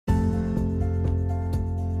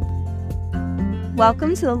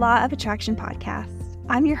Welcome to the Law of Attraction podcast.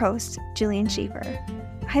 I'm your host, Jillian Schaefer.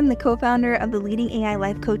 I'm the co-founder of the leading AI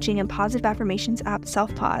life coaching and positive affirmations app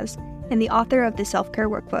Self-Pause and the author of the self-care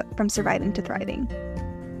workbook From Surviving to Thriving.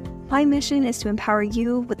 My mission is to empower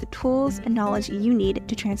you with the tools and knowledge you need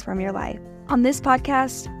to transform your life. On this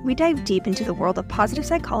podcast, we dive deep into the world of positive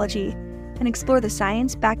psychology and explore the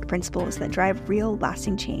science-backed principles that drive real,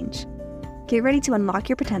 lasting change. Get ready to unlock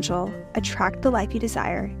your potential, attract the life you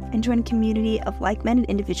desire, and join a community of like-minded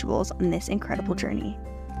individuals on this incredible journey.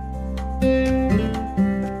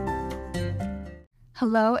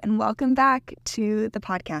 Hello, and welcome back to the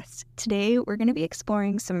podcast. Today, we're going to be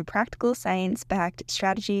exploring some practical science-backed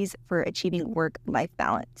strategies for achieving work-life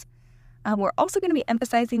balance. We're also going to be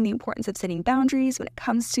emphasizing the importance of setting boundaries when it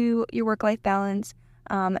comes to your work-life balance,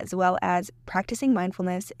 as well as practicing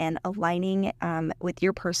mindfulness and aligning with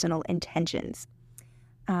your personal intentions.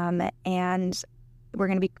 And we're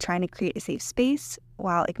going to be trying to create a safe space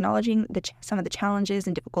while acknowledging some of the challenges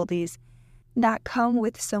and difficulties that come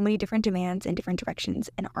with so many different demands and different directions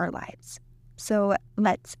in our lives. So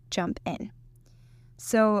let's jump in.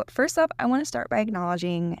 So first up, I want to start by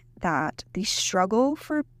acknowledging that the struggle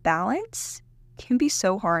for balance can be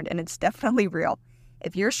so hard, and it's definitely real.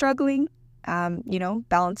 If you're struggling,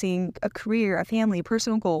 balancing a career, a family,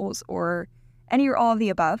 personal goals, or any or all of the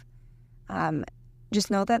above, just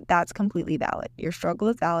know that that's completely valid. Your struggle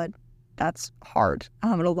is valid. That's hard.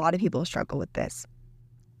 And a lot of people struggle with this.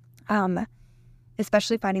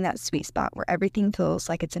 Especially finding that sweet spot where everything feels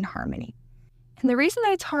like it's in harmony. And the reason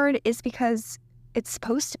that it's hard is because it's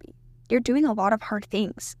supposed to be. You're doing a lot of hard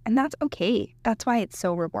things, and that's okay. That's why it's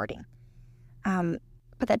so rewarding.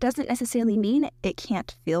 But that doesn't necessarily mean it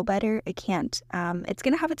can't feel better. It can't. It's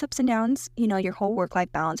going to have its ups and downs. Your whole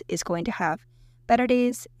work-life balance is going to have better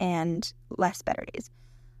days and less better days.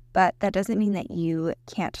 But that doesn't mean that you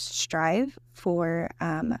can't strive for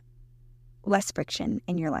less friction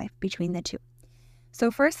in your life between the two.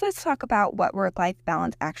 So first, let's talk about what work-life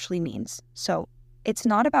balance actually means. So it's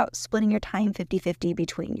not about splitting your time 50-50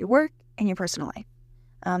 between your work and your personal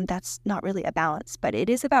life. That's not really a balance, but it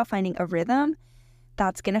is about finding a rhythm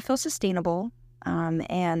that's going to feel sustainable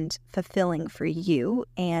and fulfilling for you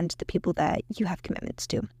and the people that you have commitments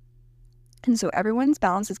to. And so everyone's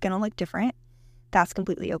balance is going to look different. That's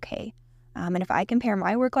completely okay. And if I compare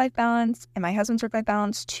my work-life balance and my husband's work-life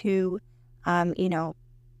balance to,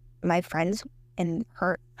 my friends and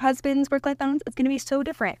her husband's work-life balance, it's going to be so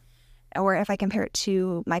different. Or if I compare it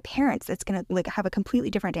to my parents, it's going to have a completely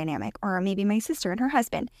different dynamic. Or maybe my sister and her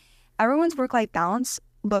husband. Everyone's work-life balance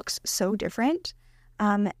looks so different.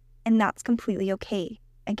 And that's completely okay.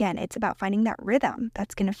 Again, it's about finding that rhythm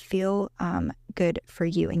that's going to feel good for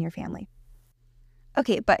you and your family.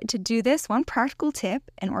 Okay, but to do this, one practical tip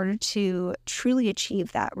in order to truly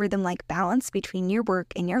achieve that rhythm-like balance between your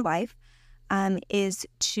work and your life is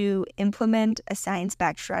to implement a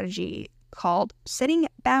science-backed strategy called setting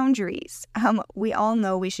boundaries. We all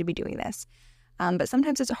know we should be doing this, but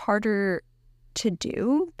sometimes it's harder to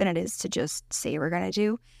do than it is to just say we're going to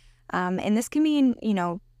do. And this can mean,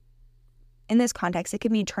 in this context, it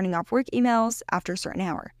could mean turning off work emails after a certain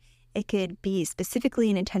hour. It could be specifically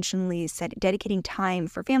and intentionally dedicating time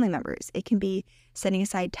for family members. It can be setting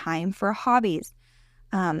aside time for hobbies.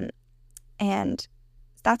 And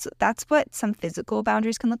that's what some physical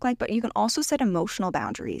boundaries can look like, but you can also set emotional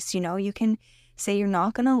boundaries. You can say you're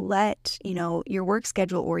not going to let, your work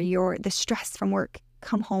schedule or the stress from work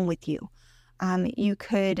come home with you. You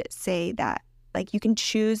could say that, you can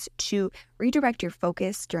choose to redirect your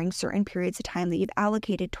focus during certain periods of time that you've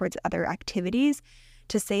allocated towards other activities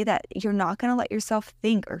to say that you're not going to let yourself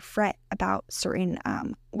think or fret about certain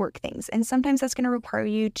work things. And sometimes that's going to require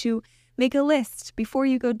you to make a list before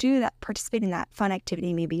you go do that, participate in that fun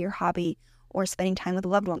activity, maybe your hobby or spending time with a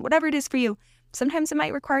loved one, whatever it is for you. Sometimes it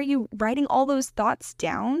might require you writing all those thoughts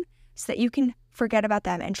down so that you can forget about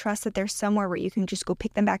them and trust that there's somewhere where you can just go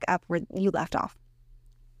pick them back up where you left off.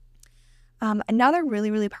 Another really,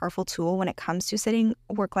 really powerful tool when it comes to setting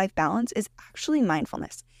work-life balance is actually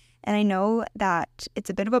mindfulness. And I know that it's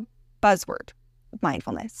a bit of a buzzword,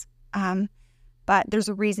 mindfulness, but there's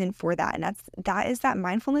a reason for that. And that is that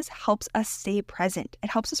mindfulness helps us stay present. It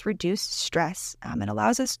helps us reduce stress. It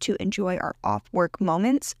allows us to enjoy our off-work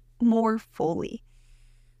moments more fully.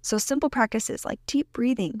 So simple practices like deep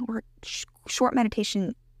breathing or short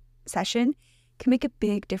meditation session can make a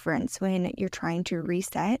big difference when you're trying to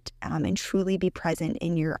reset and truly be present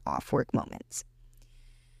in your off-work moments.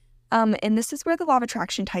 And this is where the law of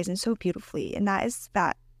attraction ties in so beautifully, and that is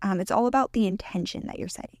that it's all about the intention that you're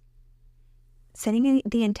setting. Setting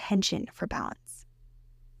the intention for balance.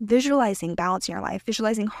 Visualizing balance in your life,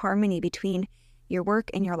 visualizing harmony between your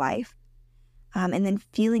work, and your life, and then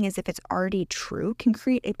feeling as if it's already true can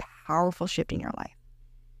create a powerful shift in your life.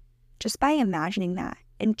 Just by imagining that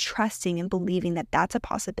and trusting and believing that that's a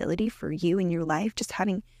possibility for you in your life, just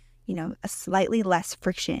having, a slightly less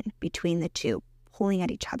friction between the two, pulling at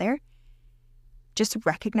each other, just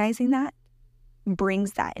recognizing that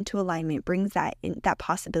brings that into alignment, brings that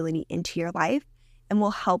possibility into your life, and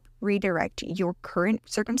will help redirect your current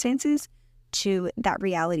circumstances to that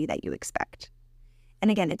reality that you expect. And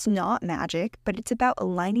again, it's not magic, but it's about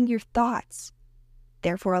aligning your thoughts,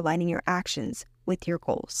 therefore aligning your actions with your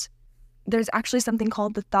goals. There's actually something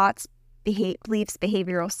called the thoughts, beliefs,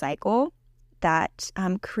 behavioral cycle that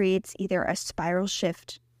creates either a spiral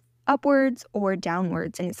shift upwards or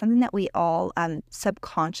downwards. And it's something that we all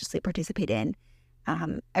subconsciously participate in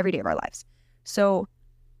every day of our lives. So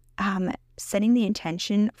setting the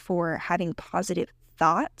intention for having positive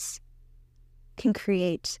thoughts can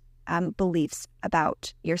create beliefs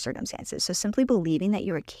about your circumstances. So simply believing that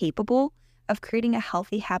you are capable of creating a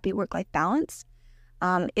healthy, happy work-life balance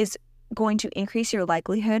is going to increase your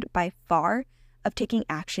likelihood by far of taking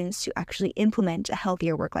actions to actually implement a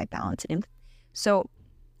healthier work-life balance. And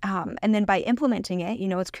then by implementing it,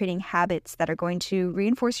 it's creating habits that are going to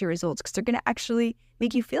reinforce your results because they're going to actually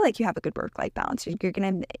make you feel like you have a good work-life balance. You're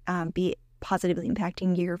going to be positively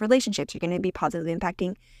impacting your relationships. You're going to be positively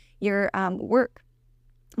impacting your work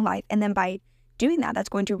life. And then by doing that, that's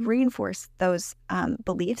going to reinforce those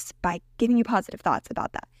beliefs by giving you positive thoughts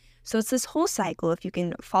about that. So it's this whole cycle. If you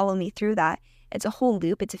can follow me through that, it's a whole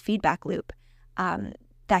loop. It's a feedback loop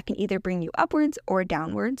that can either bring you upwards or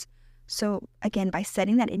downwards. So again, by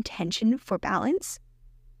setting that intention for balance,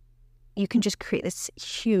 you can just create this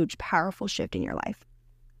huge, powerful shift in your life.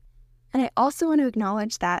 And I also want to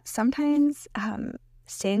acknowledge that sometimes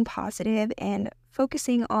staying positive and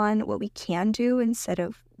focusing on what we can do instead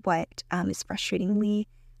of what is frustratingly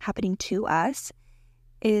happening to us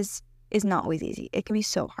is not always easy. It can be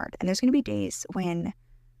so hard. And there's going to be days when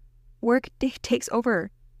work takes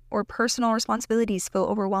over or personal responsibilities feel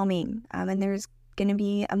overwhelming. And there's going to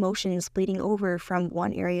be emotions bleeding over from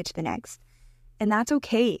one area to the next. And that's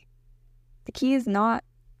okay. The key is not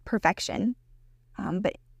perfection,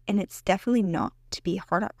 and it's definitely not to be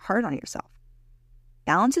hard on yourself.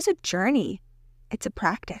 Balance is a journey. It's a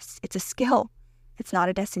practice. It's a skill. It's not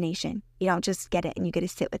a destination. You don't just get it and you get to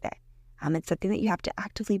sit with it. It's something that you have to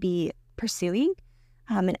actively be pursuing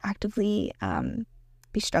and actively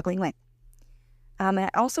be struggling with. And I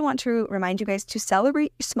also want to remind you guys to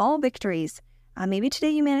celebrate small victories. Maybe today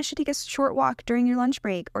you managed to take a short walk during your lunch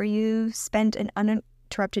break, or you spent an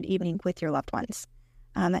uninterrupted evening with your loved ones.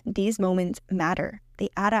 These moments matter. They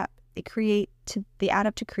add up. They add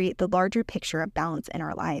up to create the larger picture of balance in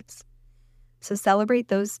our lives. So celebrate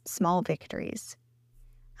those small victories.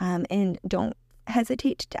 And don't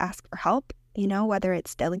hesitate to ask for help, whether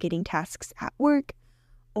it's delegating tasks at work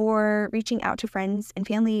or reaching out to friends and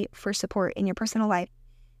family for support in your personal life.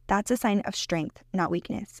 That's a sign of strength, not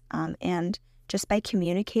weakness. And just by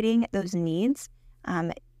communicating those needs,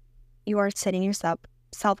 you are setting yourself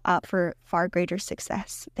up for far greater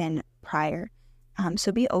success than prior.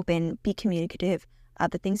 So be open, be communicative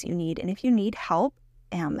of the things you need. And if you need help,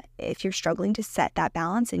 if you're struggling to set that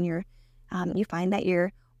balance and you find that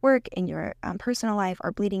your work and your personal life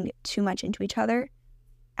are bleeding too much into each other,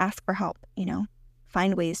 ask for help,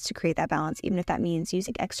 Find ways to create that balance, even if that means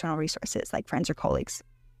using external resources like friends or colleagues.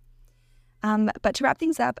 But to wrap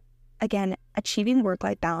things up, again, achieving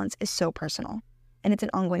work-life balance is so personal, and it's an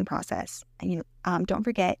ongoing process. And don't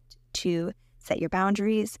forget to set your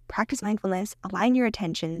boundaries, practice mindfulness, align your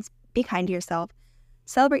attentions, be kind to yourself,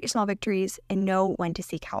 celebrate your small victories, and know when to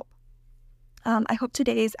seek help. I hope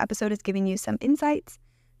today's episode is giving you some insights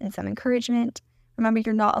and some encouragement. Remember,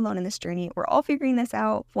 you're not alone in this journey. We're all figuring this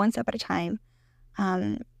out one step at a time.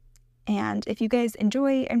 And if you guys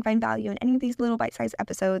enjoy and find value in any of these little bite-sized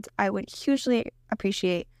episodes, I would hugely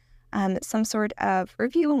appreciate some sort of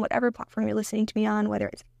review on whatever platform you're listening to me on, whether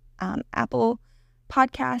it's Apple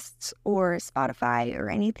Podcasts or Spotify or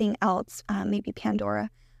anything else, maybe Pandora.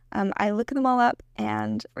 I look them all up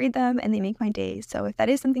and read them, and they make my day. So if that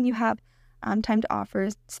is something you have time to offer,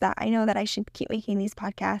 so that I know that I should keep making these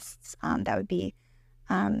podcasts, that would be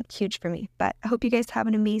huge for me. But I hope you guys have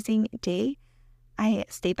an amazing day. I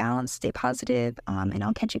stay balanced, stay positive, and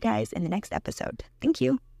I'll catch you guys in the next episode. Thank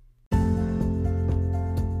you.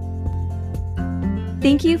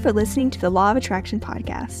 Thank you for listening to the Law of Attraction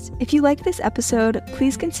podcast. If you like this episode,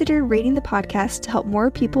 please consider rating the podcast to help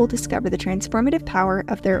more people discover the transformative power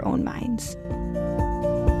of their own minds.